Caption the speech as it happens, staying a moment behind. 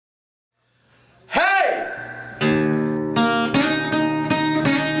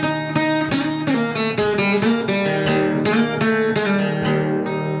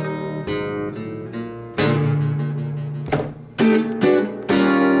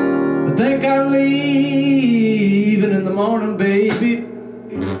think I'm leaving in the morning, baby.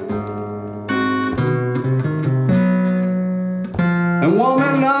 And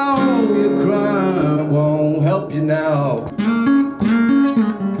woman, now your crying won't help you now.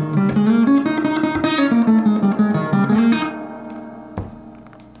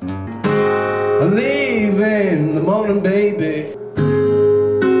 I'm leaving in the morning, baby.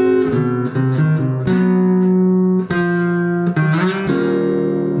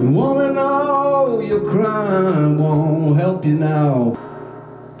 And woman, now your crying won't help you now.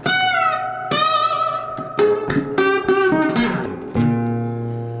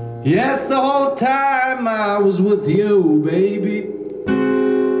 Yes, the whole time I was with you, baby.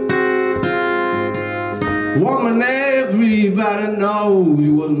 Woman, everybody knows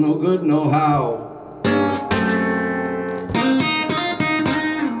you wasn't no good no how.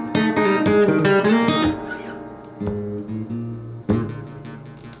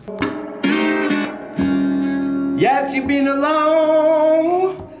 Yes, you've been a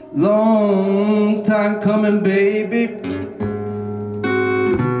long, long time coming, baby.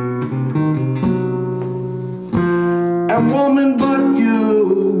 And woman,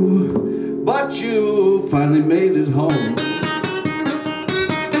 but you finally made it home.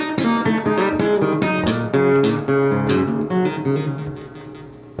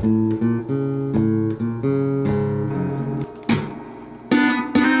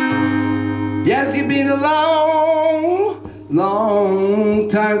 Yes, you've been a long, long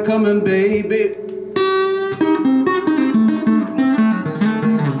time coming, baby.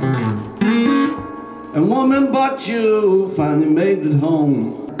 And woman, but you finally made it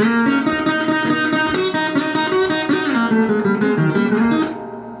home.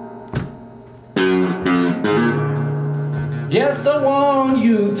 Yes, I want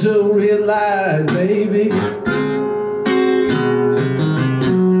you to realize, baby.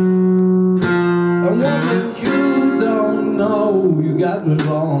 And woman, you don't know you got me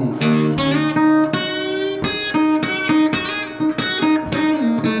wrong.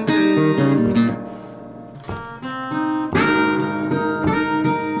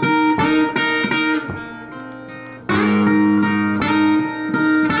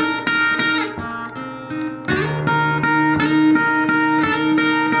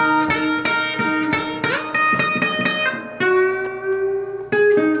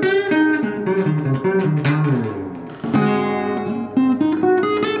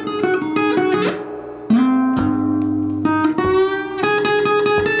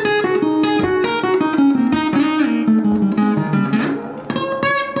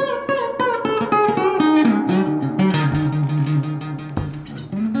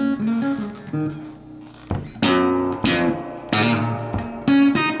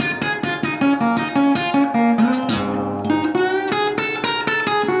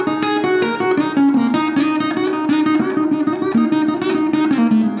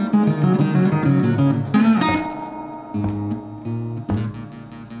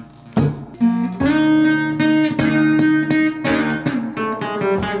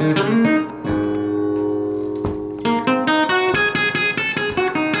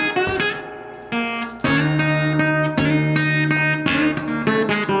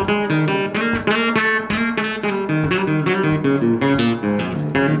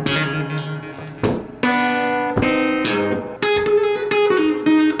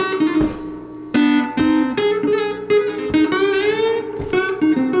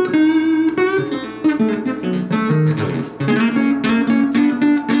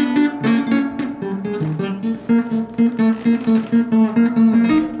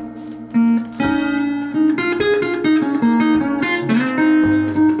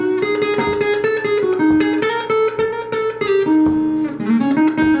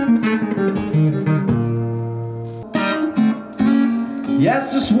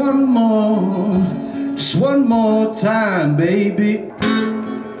 Yes, just one more time, baby.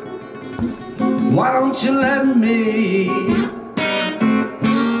 Why don't you let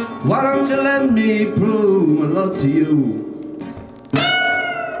me prove my love to you?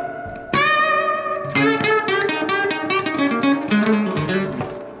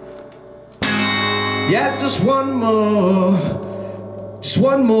 Yes, just one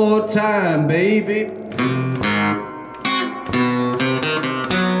more time, baby.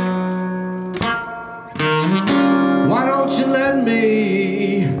 Why don't you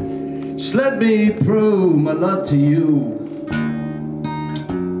just let me prove my love to you?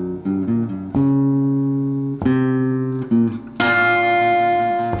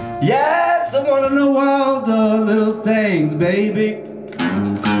 Yes, I wanna know all the little things, baby.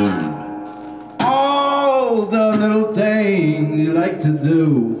 All the little things you like to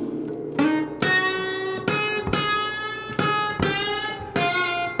do.